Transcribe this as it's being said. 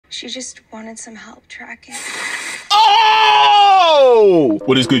She just wanted some help tracking. Oh!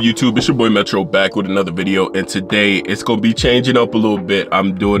 What is good, YouTube? It's your boy Metro back with another video, and today it's gonna be changing up a little bit.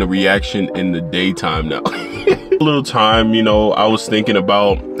 I'm doing a reaction in the daytime now. A little time, you know, I was thinking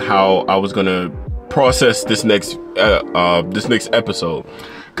about how I was gonna process this next episode,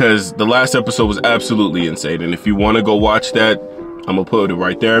 because the last episode was absolutely insane. And if you want to go watch that, I'm gonna put it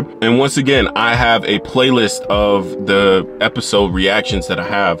right there. And once again, I have a playlist of the episode reactions that I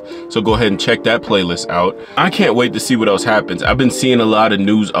have, so go ahead and check that playlist out. I can't wait to see what else happens. I've been seeing a lot of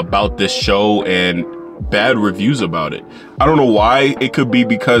news about this show and bad reviews about it. I don't know why. It could be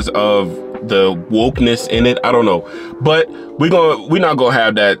because of the wokeness in it, I don't know, but we're not gonna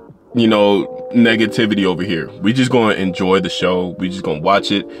have that, you know, negativity over here. We just gonna enjoy the show. We just gonna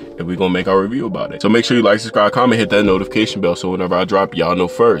watch it, and we gonna make our review about it. So make sure you like, subscribe, comment, hit that notification bell, so whenever I drop, y'all know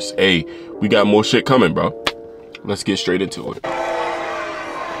first. Hey, we got more shit coming, bro. Let's get straight into it.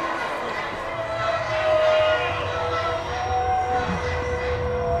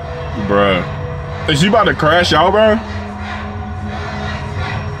 Bruh, is she about to crash out, bro?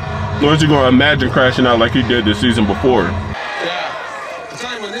 Or is you gonna imagine crashing out like he did this season before? Yeah, the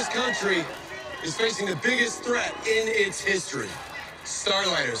time when this country is facing the biggest threat in its history.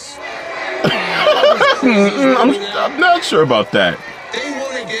 Starlighters. I'm not sure about that. They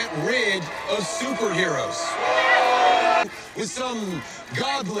want to get rid of superheroes. With some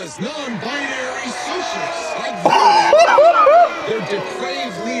godless, non-binary socialists like their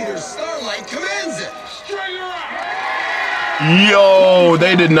depraved leader, Starlight, commands it. String her up! Yo,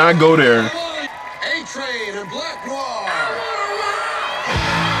 they did not go there. A-Train and Black Noir.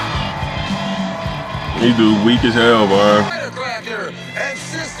 He dude weak as hell, boy. And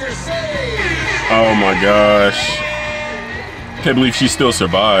Sister Sage. Oh my gosh. Can't believe she still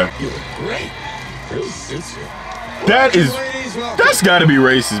survived. You look great. Really suits you. That's gotta be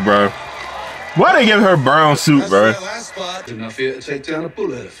racist, bro. Why they give her brown suit, bro? Enough here to take down a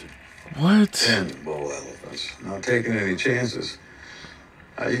bull elephant. What? 10 bull elephants. Not taking any chances.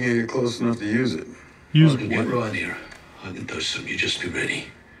 How you gonna get close enough to use it? Use what? Get right here. I can touch some. You just be ready.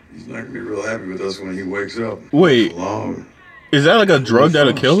 He's not gonna be real happy with us when he wakes up. Wait. Long. Is that like a drug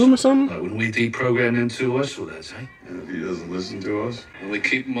that'll kill him or something? Like when we deprogram into us, well, that's eh? And if he doesn't listen to us? And we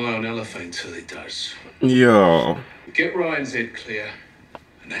keep him on elephant until he does. Yo. Get Ryan's head clear.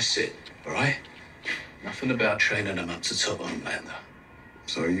 And that's it, all right? Nothing about training him up to top Homelander.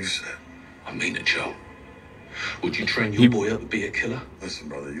 So you said. I mean it, Joe. Would you train your boy up to be a killer? Listen,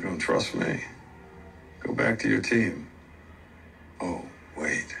 brother, you don't trust me. Go back to your team. Oh,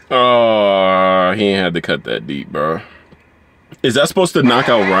 wait. Oh, he ain't had to cut that deep, bro. Is that supposed to knock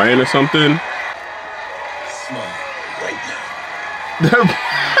out Ryan or something? Smile right now.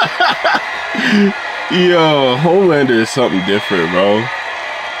 Yo, Homelander is something different, bro.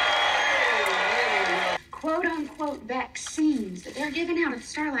 Quote-unquote vaccines that they're giving out at the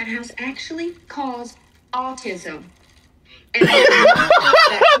Starlight House actually cause autism. And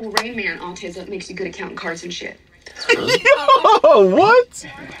that cool Rain Man autism makes you good at counting cards and shit. Yo, what?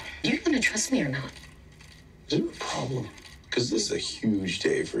 You're gonna trust me or not? Is there a problem? Because this is a huge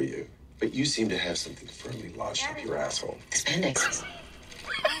day for you. But you seem to have something firmly lodged up your asshole. The spandex is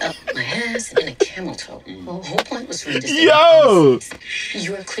up my ass and a camel toe. Well, the whole point was for me to say, Yo!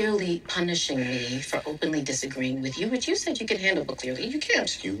 You are clearly punishing me for openly disagreeing with you, which you said you could handle, but clearly you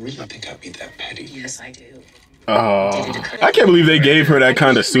can't. You really think I'd be that petty? Yes, I do. I can't believe they gave her that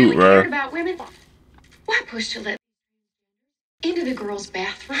kind of suit, bro. About women? Why push to let into the girls'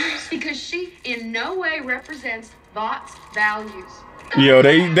 bathrooms? Because she in no way represents thoughts, values. Yo,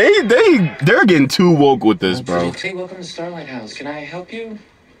 they're getting too woke with this, bro. Hey, welcome to Starlight House. Can I help you?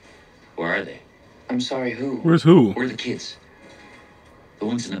 Where are they? I'm sorry, who? Where's who? Where are the kids? The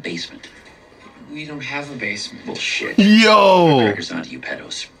ones in the basement. We don't have a basement. Bullshit. Yo! Crackers onto you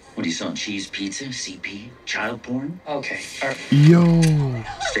pedos. What are you selling? Cheese, pizza, CP, child porn? Okay. All right. Yo.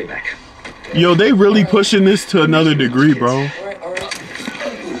 Stay back. Yo, they really pushing this to another degree, bro. All right.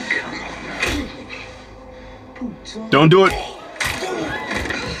 Don't do it.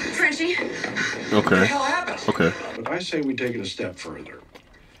 Frenchie. Okay. Okay. But I say we take it a step further.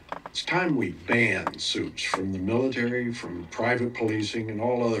 It's time we ban suits from the military, from private policing, and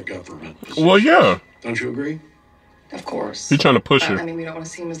all other government positions. Well, yeah. Don't you agree? Of course. He's trying to push her. I mean, we don't want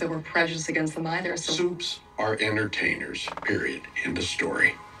to seem as though we're prejudiced against them either. So. Suits are entertainers, period. End of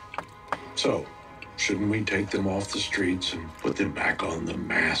story. So, shouldn't we take them off the streets and put them back on the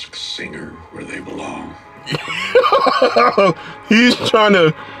Masked Singer where they belong? He's trying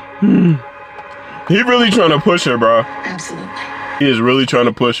to... He really trying to push her, bro. Absolutely. He is really trying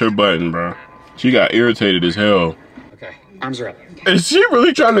to push her button, bro. She got irritated as hell. Okay. Arms are up. Is she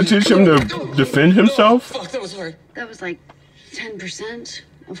really trying to teach him to defend himself? Fuck, that was hard. That was like 10%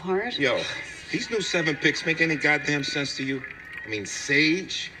 of hard. Yo, these new 7 picks make any goddamn sense to you? I mean,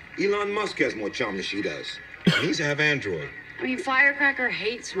 Sage? Elon Musk has more charm than she does. He needs to have Android. I mean, Firecracker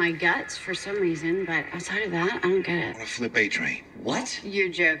hates my guts for some reason, but outside of that, I don't get I it. want to flip A-Train. What? You're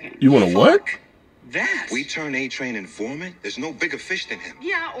joking. You want to what? That. We turn A-Train informant. There's no bigger fish than him.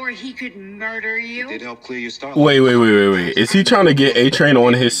 Yeah, or he could murder you. Did help clear your star. Wait. Is he trying to get A-Train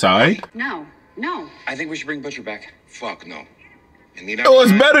on his side? No. I think we should bring Butcher back. Fuck no. And need Oh,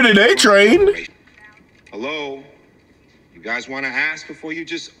 it's better than A-Train. Hello? You guys want to ask before you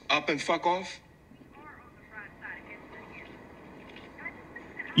just up and fuck off?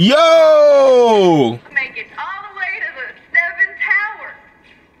 Yo! Make it all the way to the 7 Towers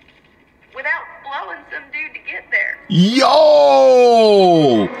without blowing some dude to get there.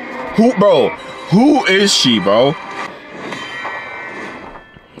 Yo! Who is she, bro?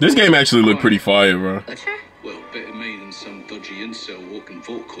 This game actually looked pretty fire, bro. Butcher? Well, better me than some dodgy incel walking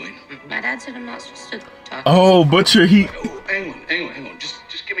Vault Queen. My dad said I'm not supposed to talk. Oh, Butcher, he... Oh, hang on. Just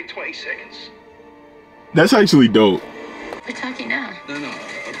give me 20 seconds. That's actually dope. We're talking now. No,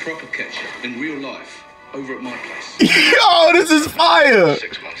 a proper catch-up in real life over at my place. Yo, this is fire!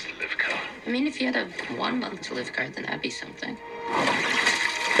 6 months to live, car. I mean, if you had a 1 month to live card, then that'd be something.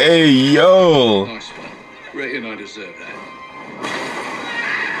 Hey, yo! Nice one. Reckon I deserve that.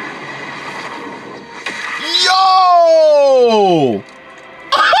 Yo!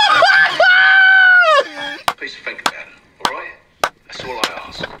 Please think about it, alright? That's all I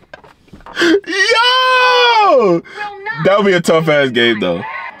ask. Yo! That would be a tough ass game though.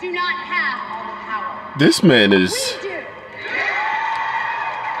 Do not have all the power. This man is... We do.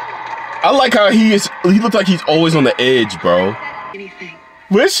 I like how he looks like he's always on the edge, bro. Anything.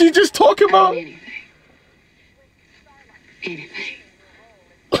 What's she just talking about? Anything. Anything.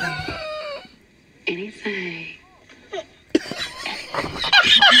 Anything.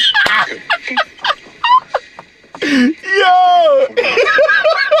 Yo!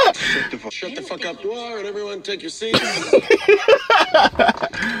 Shut the fuck up, Noir, and everyone take your seats.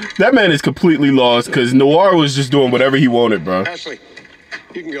 That man is completely lost because Noir was just doing whatever he wanted, bro. Ashley,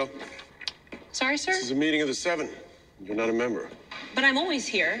 you can go. Sorry, sir? This is a meeting of the 7. You're not a member. But I'm always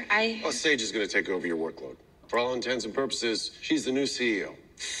here. Well, Sage is going to take over your workload. For all intents and purposes, she's the new CEO.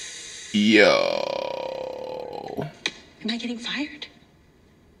 Yo. Am I getting fired?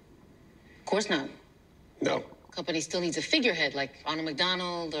 Of course not. No. Company still needs a figurehead like Ronald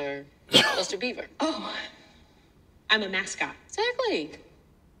McDonald or Buster Beaver. Oh, I'm a mascot. Exactly.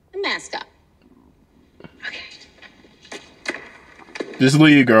 A mascot. Okay. Just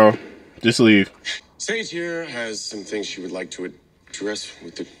leave, girl. Just leave. Sage here has some things she would like to address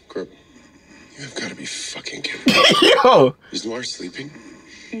with the group. You have got to be fucking kidding me. Yo! Is Noir sleeping?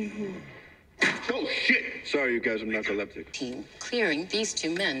 Oh, shit! Sorry, you guys, I'm narcoleptic. Team clearing these 2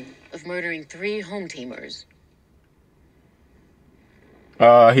 men of murdering 3 home teamers.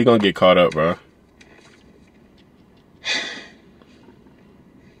 He gonna get caught up, bro.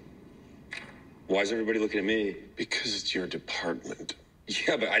 Why is everybody looking at me? Because it's your department.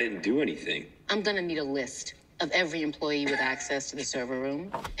 Yeah, but I didn't do anything. I'm gonna need a list of every employee with access to the server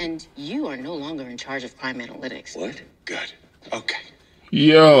room, and you are no longer in charge of crime analytics. What? Good. Okay.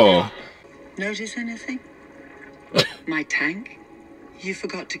 Yo. Notice anything? My tank? You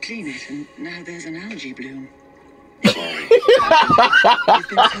forgot to clean it, and now there's an algae bloom. Sorry. You've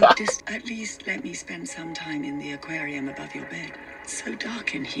been so at least let me spend some time in the aquarium above your bed. It's so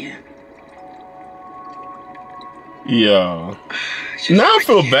dark in here. Yo. Now I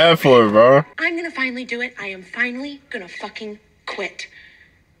feel bad for her, bro. I'm gonna finally do it. I am finally gonna fucking quit.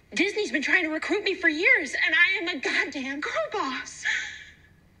 Disney's been trying to recruit me for years, and I am a goddamn girl boss.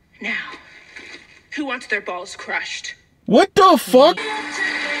 Now, who wants their balls crushed? What the fuck?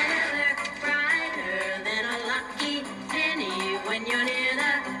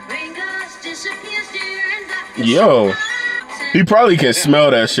 Yo. He probably can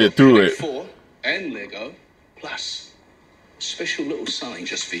smell that shit through it. 4 and Lego, plus special little something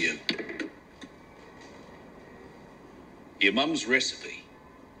just for you. Your mum's recipe.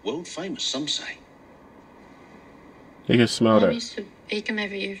 World famous, some say. He can smell Mom that. used to bake them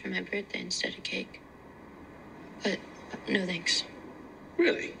every year for my birthday instead of cake. But no thanks.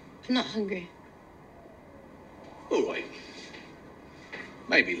 Really? I'm not hungry. All right.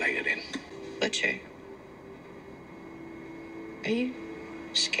 Maybe later then. Butcher. Are you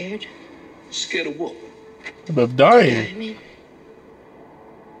scared? Scared of what? Of Yeah, dying. I mean,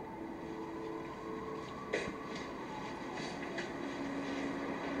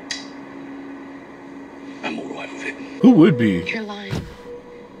 I'm all right with it. Who would be? You're lying.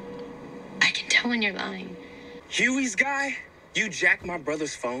 I can tell when you're lying. Huey's guy? You jacked my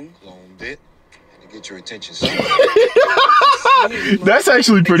brother's phone? Cloned it to get your attention. That's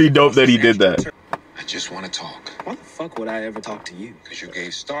actually pretty dope that he did that. I just want to talk. Why the fuck would I ever talk to you? Because you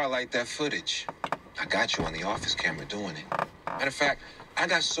gave Starlight that footage. I got you on the office camera doing it. Matter of fact, I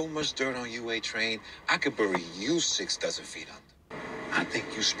got so much dirt on you, A-Train, I could bury you 6 dozen feet under. I think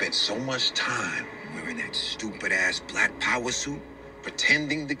you spent so much time wearing that stupid-ass black power suit,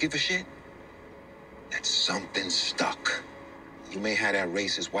 pretending to give a shit, that something stuck. You may have that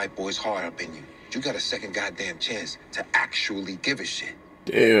racist white boy's heart up in you. But you got a second goddamn chance to actually give a shit.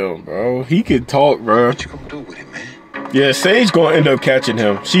 Damn, bro. He can talk, bro. What you gonna do with it, man? Yeah, Sage gonna end up catching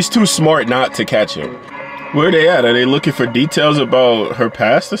him. She's too smart not to catch him. Where are they at? Are they looking for details about her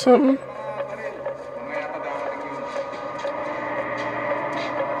past or something?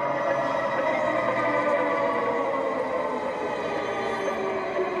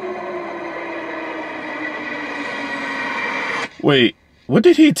 Wait, what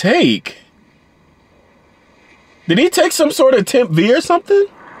did he take? Did he take some sort of Temp V or something?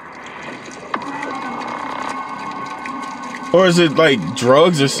 Or is it like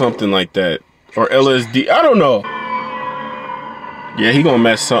drugs or something like that? Or LSD? I don't know. Yeah, he gonna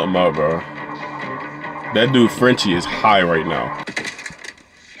mess something up, bro. That dude Frenchie is high right now.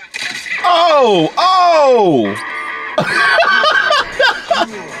 Oh! Oh!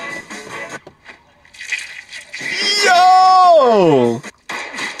 Yo!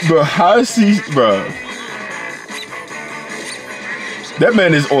 Bro, how is he, bro? That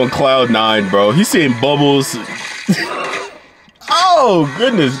man is on cloud 9, bro. He's seeing bubbles. Oh,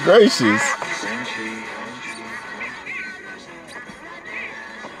 goodness gracious.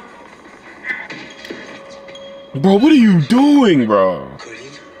 Bro, what are you doing, bro?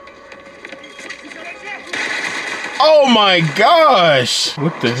 Oh my gosh!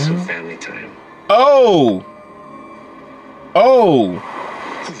 What the hell? Family time. Oh! Oh!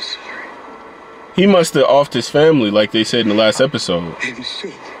 I'm sorry. He must have offed his family like they said in the last episode. I'm so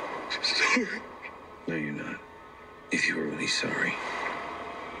sorry. No, you're not. If you were really sorry,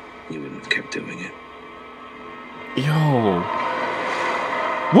 you wouldn't have kept doing it. Yo.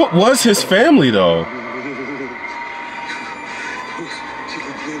 What was his family, though?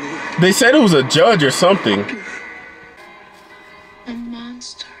 They said it was a judge or something. A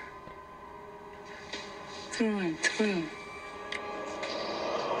monster. Through and through.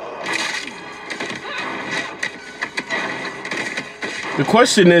 The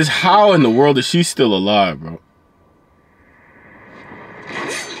question is, how in the world is she still alive, bro?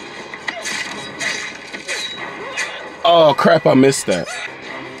 Oh, crap, I missed that.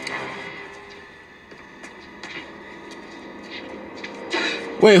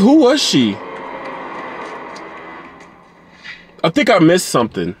 Wait, who was she? I think I missed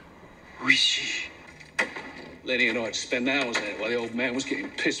something. Who is she? Lenny and I had spent hours there while the old man was getting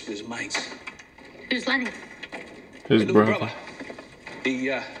pissed with his mates. Who's Lenny? His little brother. He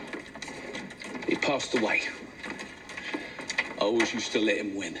passed away. I always used to let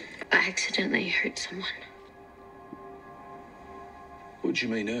him win. I accidentally hurt someone. What do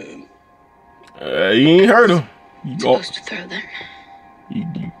you mean hurt him? You ain't hurt him. You, Supposed to throw them,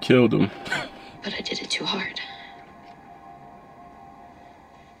 you killed him. but I did it too hard.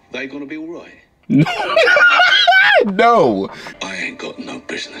 They gonna be all right? No. I ain't got no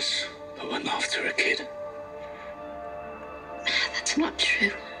business going after a kid. That's not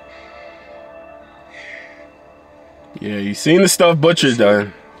true. Yeah, you seen the stuff Butcher's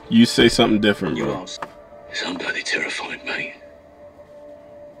done. You say something different, You bro. ask. I'm bloody terrified, mate.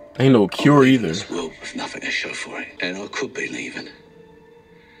 Ain't no cure either. This world with nothing to show for it, and I could be leaving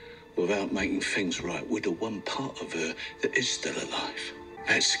without making things right with the one part of her that is still alive.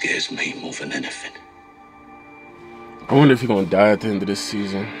 That scares me more than anything. I wonder if he's gonna die at the end of this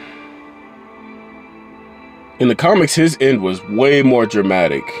season. In the comics, his end was way more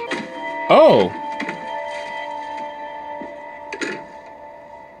dramatic. Oh.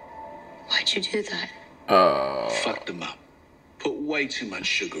 Why'd you do that? Fucked them up. Put way too much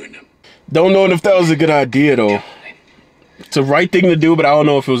sugar in them. Don't know if that was a good idea, though. It's the right thing to do, but I don't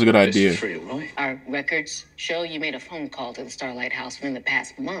know if it was a good idea. Free, right? Our records show you made a phone call to the Starlight House within the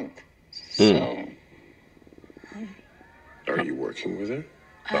past month. So... Are you working with her?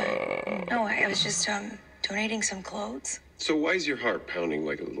 No, I was just donating some clothes. So why is your heart pounding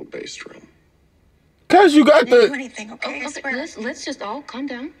like a little bass drum? Cause you got I didn't do the... anything, okay? I Okay, swear. let's just all calm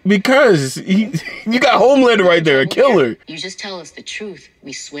down. Because you got Homelander right there, a killer. You just tell us the truth.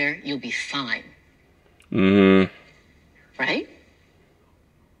 We swear you'll be fine. Mm-hmm. Right?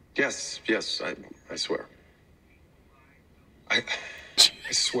 Yes, I swear. I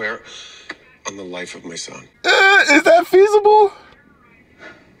swear on the life of my son. Is that feasible?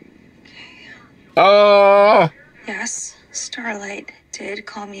 Yes, Starlight did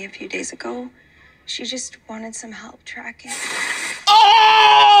call me a few days ago. She just wanted some help tracking.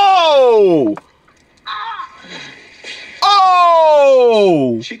 Oh!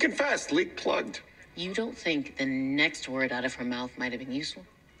 Oh! She confessed, leak plugged. You don't think the next word out of her mouth might have been useful?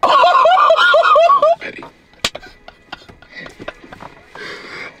 Betty.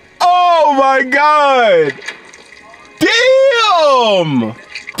 Oh my God! Damn!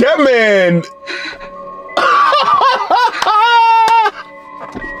 That man.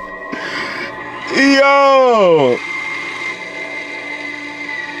 Yo!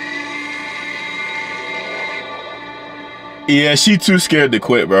 Yeah, she too scared to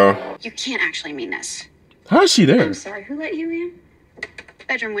quit, bro. You can't actually mean this. How is she there? I'm sorry, who let you in?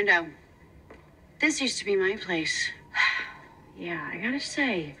 Bedroom window. This used to be my place. Yeah, I gotta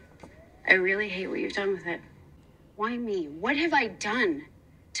say, I really hate what you've done with it. Why me? What have I done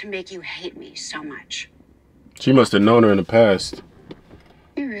to make you hate me so much? She must have known her in the past.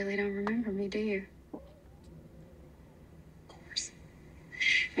 You really don't remember me, do you? Of course.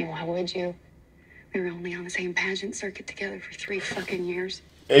 I mean, why would you? We were only on the same pageant circuit together for 3 fucking years.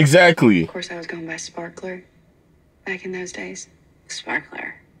 Exactly. Of course, I was going by Sparkler back in those days.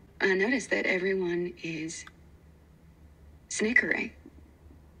 Sparkler. I noticed that everyone is snickering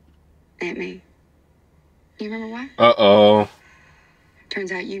at me. You remember why? Uh-oh.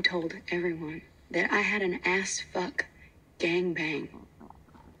 Turns out you told everyone that I had an ass fuck gangbang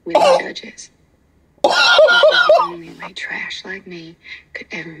with the judges. Only white trash like me could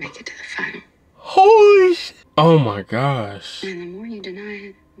ever make it to the final. Holy shit. Oh my gosh. And the more you deny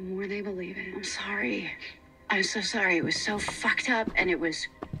it, the more they believe it. I'm sorry. I'm so sorry. It was so fucked up and it was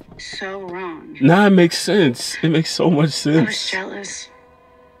so wrong. Nah, it makes sense. It makes so much sense. I was jealous.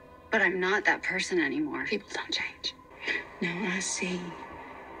 But I'm not that person anymore. People don't change. Now I see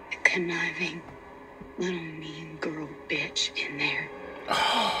a conniving little mean girl bitch in there.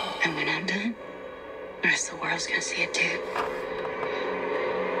 And when I'm done, the rest of the world's gonna see it too.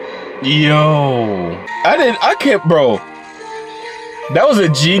 Yo. I can't, bro. That was a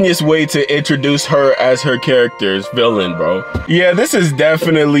genius way to introduce her as her character's villain, bro. Yeah, this is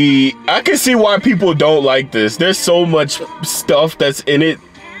definitely, I can see why people don't like this. There's so much stuff that's in it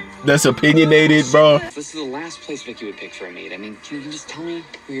that's opinionated, bro. This is the last place Vicky would pick for a meet. I mean, can you just tell me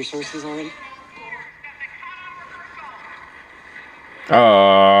who your source is already?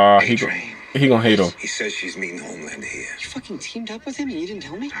 He gonna hate him. He says she's meeting Homelander here. You fucking teamed up with him and you didn't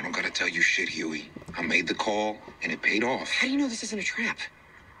tell me? I don't gotta tell you shit, Huey. I made the call and it paid off. How do you know this isn't a trap?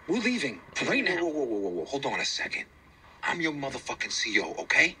 We're leaving right now. Whoa. Hold on a second. I'm your motherfucking CEO,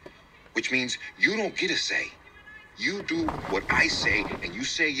 okay? Which means you don't get a say. You do what I say and you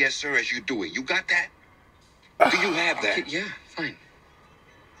say yes, sir, as you do it. You got that? Do you have that? Okay, yeah, fine.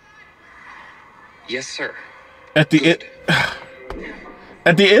 Yes, sir. At the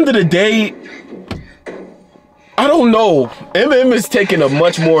end of the day, I don't know. MM is taking a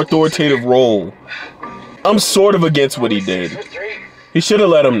much more authoritative role. I'm sort of against what he did. He should have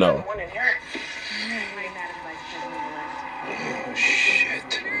let him know. Oh,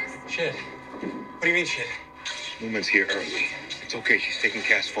 shit. Shit. What do you mean shit? Woman's here early. It's okay, she's taking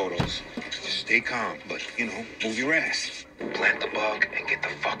cast photos. Just stay calm, but, you know, move your ass. Plant the bug and get the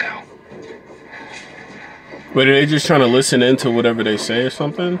fuck out. But are they just trying to listen into whatever they say or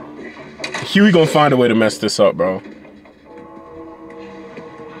something? Huey gonna find a way to mess this up, bro.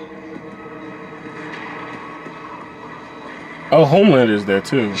 Oh, Homelander's there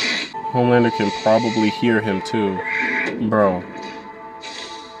too. Homelander can probably hear him too. Bro.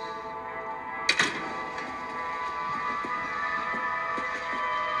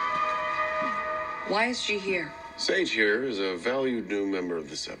 Why is she here? Sage here is a valued new member of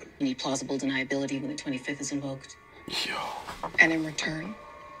the Seven. You need plausible deniability when the 25th is invoked. And in return?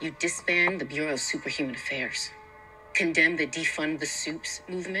 You disband the Bureau of Superhuman Affairs, condemn the defund the soups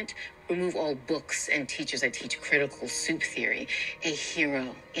movement, remove all books and teachers that teach critical soup theory, a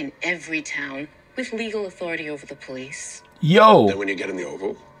hero in every town with legal authority over the police. Yo! Then when you get in the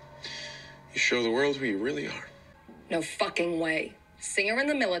Oval, you show the world who you really are. No fucking way. Singer and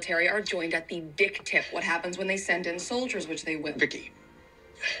the military are joined at the dick tip. What happens when they send in soldiers, which they will? Vicky,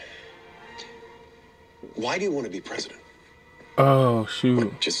 why do you want to be president? Oh, shoot.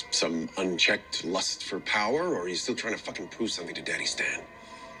 What, just some unchecked lust for power, or are you still trying to fucking prove something to Daddy Stan?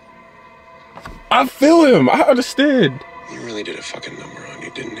 I feel him. I understand. You really did a fucking number on you,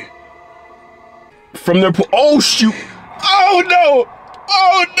 didn't you? From their oh, shoot. Oh, no.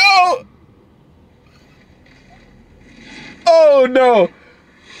 Oh, no. Oh no!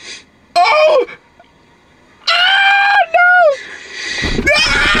 Oh! Ah, no!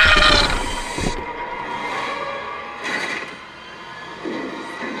 Ah!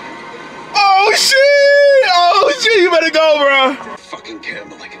 Oh shit! Oh shit! You better go, bro. Fucking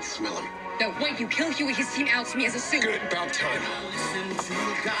Campbell, I can smell him. The way you kill Huey, his team outs me as a suit. Good, about time.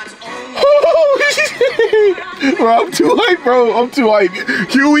 Oh shit! Bro, I'm too hyped, bro. I'm too hyped.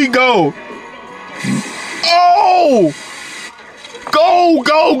 Here we go. Oh! Go,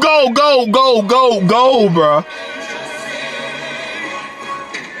 go, go, go, go, go, go, bro.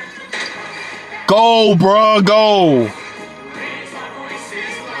 Go, bro, go.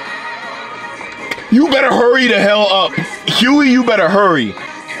 You better hurry the hell up. Huey, you better hurry.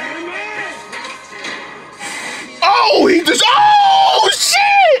 Oh, he just, oh,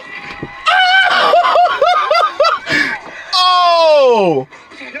 shit! Oh!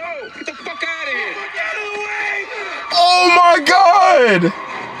 No, get the fuck out of here. Oh my god!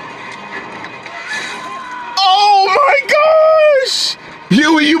 Oh my gosh!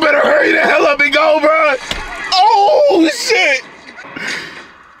 Huey, you better hurry the hell up and go, bro! Oh shit!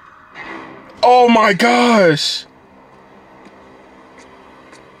 Oh my gosh!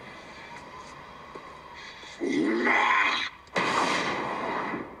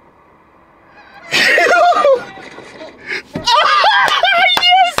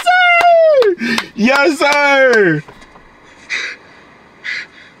 Yes, sir! Yes, sir!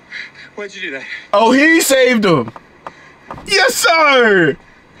 Why'd you do that? Oh, he saved him. Yes, sir.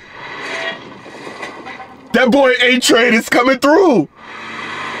 That boy A-Train is coming through.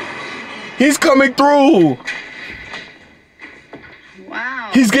 He's coming through.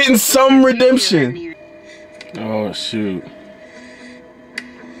 Wow. He's getting some redemption. Oh, shoot.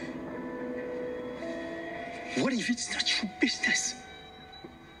 What if it's not your business?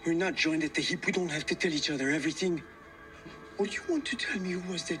 We're not joined at the hip. We don't have to tell each other everything. Or you want to tell me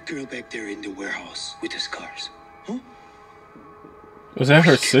who was that girl back there in the warehouse with the scars? Huh? Was that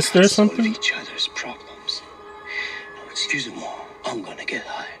her sister or something? Solve each other's problems. No, excusez-moi. I'm gonna get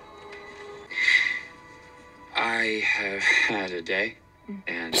high. I have had a day,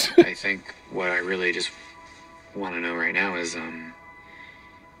 and I think what I really just want to know right now is,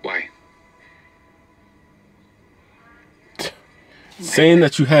 why? Saying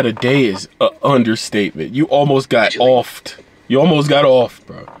that you had a day is an understatement. You almost got offed. You almost got off,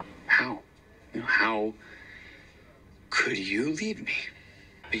 bro. How? You know, how could you leave me?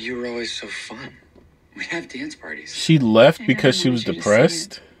 But you were always so fun. We'd have dance parties. She left because she was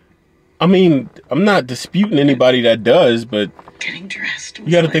depressed? I mean, I'm not disputing anybody that does, but Getting dressed was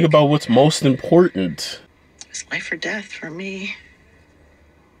you got to like, think about what's most important. It's life or death for me.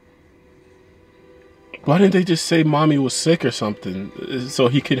 Why didn't they just say mommy was sick or something so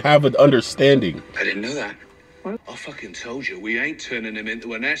he could have an understanding? I didn't know that. I fucking told you, we ain't turning him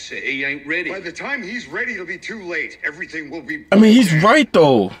into an asset. He ain't ready. By the time he's ready, it'll be too late. Everything will be... I mean, he's right,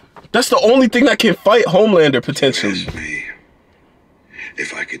 though. That's the only thing that can fight Homelander, potentially. Ask me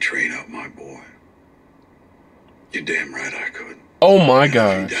if I could train up my boy. You're damn right I could. Oh, my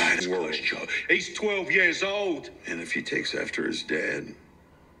God. If he died, He's 12 years old. and if he takes after his dad,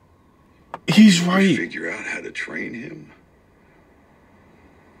 He's we right. figure out how to train him,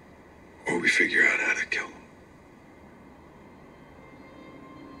 or we figure out how to kill him.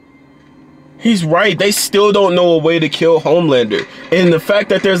 He's right. They still don't know a way to kill Homelander. And the fact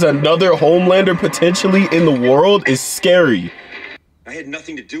that there's another Homelander potentially in the world is scary. I had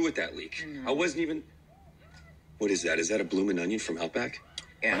nothing to do with that leak. I wasn't even... What is that? Is that a bloomin' onion from Outback?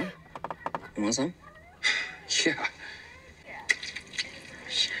 Yeah. You want some? Yeah.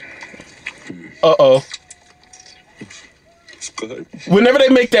 Uh-oh. It's good. Whenever they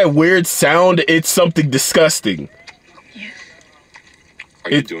make that weird sound, it's something disgusting. Are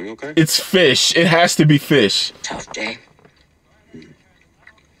you doing okay? It's fish. It has to be fish. Tough day.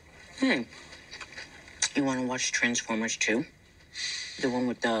 You want to watch Transformers 2? The one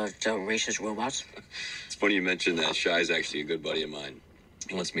with the racist robots? It's funny you mentioned that. Shy's actually a good buddy of mine.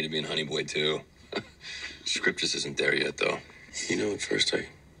 He wants me to be in Honey Boy, too. Script just isn't there yet, though. You know, at first I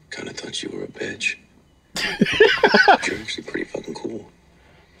kind of thought you were a bitch. You're actually pretty fucking cool.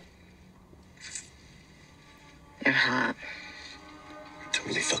 You're hot.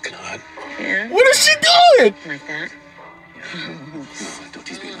 Totally fucking hot. Yeah? What is she doing? Like that? No, don't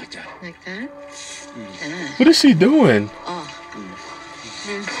tease me like that. Like that? What is she doing? Oh.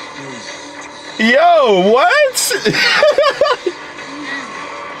 Yo, what?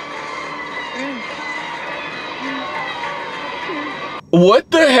 What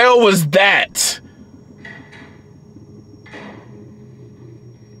the hell was that?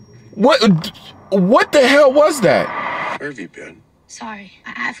 What the hell was that? Where have you been? Sorry,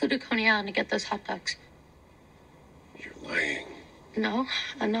 I flew to Coney Island to get those hot dogs. You're lying. No,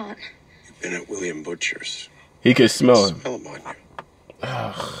 I'm not. You've been at William Butcher's. He can smell him. Smell him on you.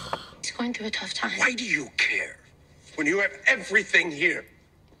 He's going through a tough time. Why do you care? When you have everything here.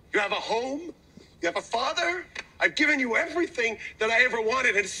 You have a home. You have a father. I've given you everything that I ever wanted,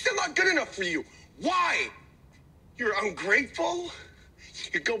 and it's still not good enough for you. Why? You're ungrateful?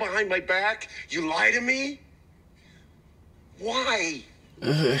 You go behind my back? You lie to me? Why?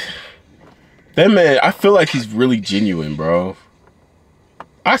 That man, I feel like he's really genuine, bro.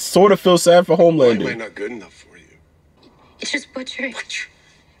 I sort of feel sad for Homelander. Why am I not good enough for you? It's just Butcher.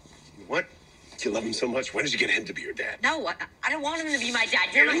 What? You love him so much? Why did you get him to be your dad? No, I don't want him to be my dad.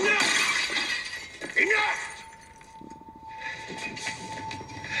 You're my... Enough! Enough!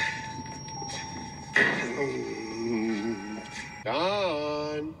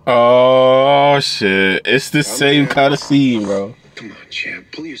 Don. Oh shit! It's the same kind of scene, bro. Come on,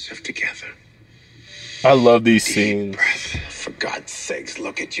 champ. Pull yourself together. I love these scenes. Breath. For God's sakes,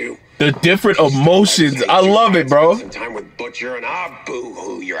 look at you. The different emotions. I love it, bro. Some time with Butcher and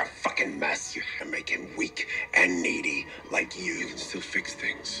boo-hoo. You're a fucking mess. You make him weak and needy like you. You can still fix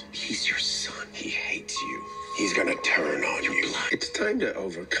things. He's your son. He hates you. He's gonna turn on you. It's time to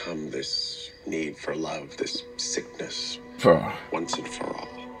overcome this need for love, this sickness. Bro. Once and for all.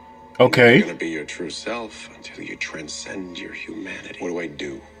 Okay. You're gonna be your true self until you transcend your humanity. What do I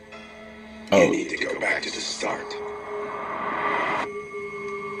do? Oh. You need to go back to the start.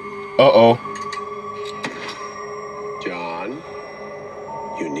 Uh-oh. John,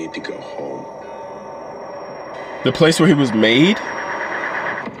 you need to go home. The place where he was made?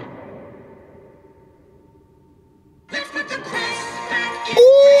 Ooh,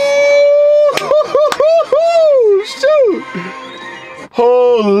 shoot.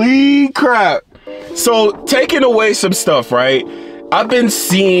 Holy crap. So, taking away some stuff, right? I've been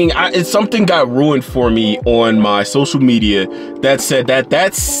seeing, something got ruined for me on my social media that said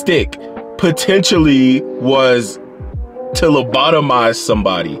that stick potentially was to lobotomize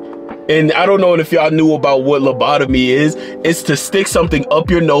somebody. And I don't know if y'all knew about what lobotomy is. It's to stick something up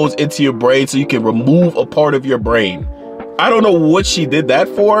your nose into your brain so you can remove a part of your brain. I don't know what she did that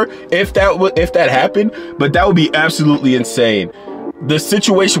for, if that happened, but that would be absolutely insane. The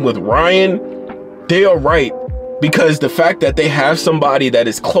situation with Ryan, they are right. Because the fact that they have somebody that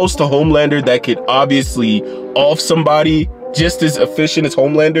is close to Homelander that could obviously off somebody just as efficient as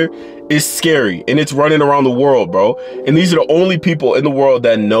Homelander is scary. And it's running around the world, bro. And these are the only people in the world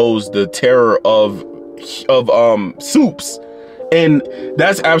that knows the terror of soups. And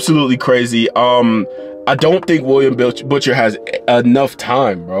that's absolutely crazy. I don't think William Butcher has enough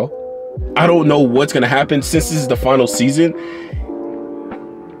time, bro. I don't know what's gonna happen since this is the final season.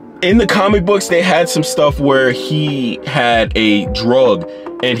 In the comic books, they had some stuff where he had a drug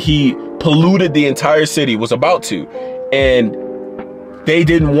and he polluted the entire city, was about to. And they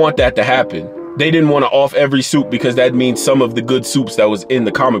didn't want that to happen. They didn't want to off every soup because that means some of the good soups that was in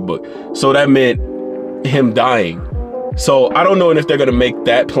the comic book. So that meant him dying. So I don't know if they're going to make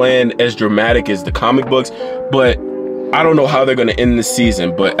that plan as dramatic as the comic books, but I don't know how they're going to end this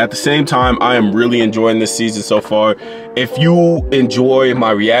season. But at the same time, I am really enjoying this season so far. If you enjoy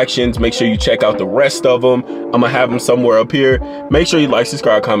my reactions, make sure you check out the rest of them. I'm going to have them somewhere up here. Make sure you like,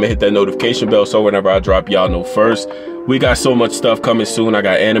 subscribe, comment, hit that notification bell so whenever I drop, y'all know first. We got so much stuff coming soon. I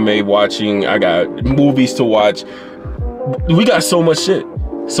got anime watching. I got movies to watch. We got so much shit.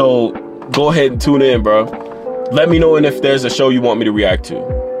 So go ahead and tune in, bro. Let me know if there's a show you want me to react to.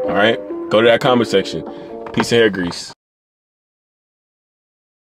 All right? Go to that comment section. Piece of hair grease.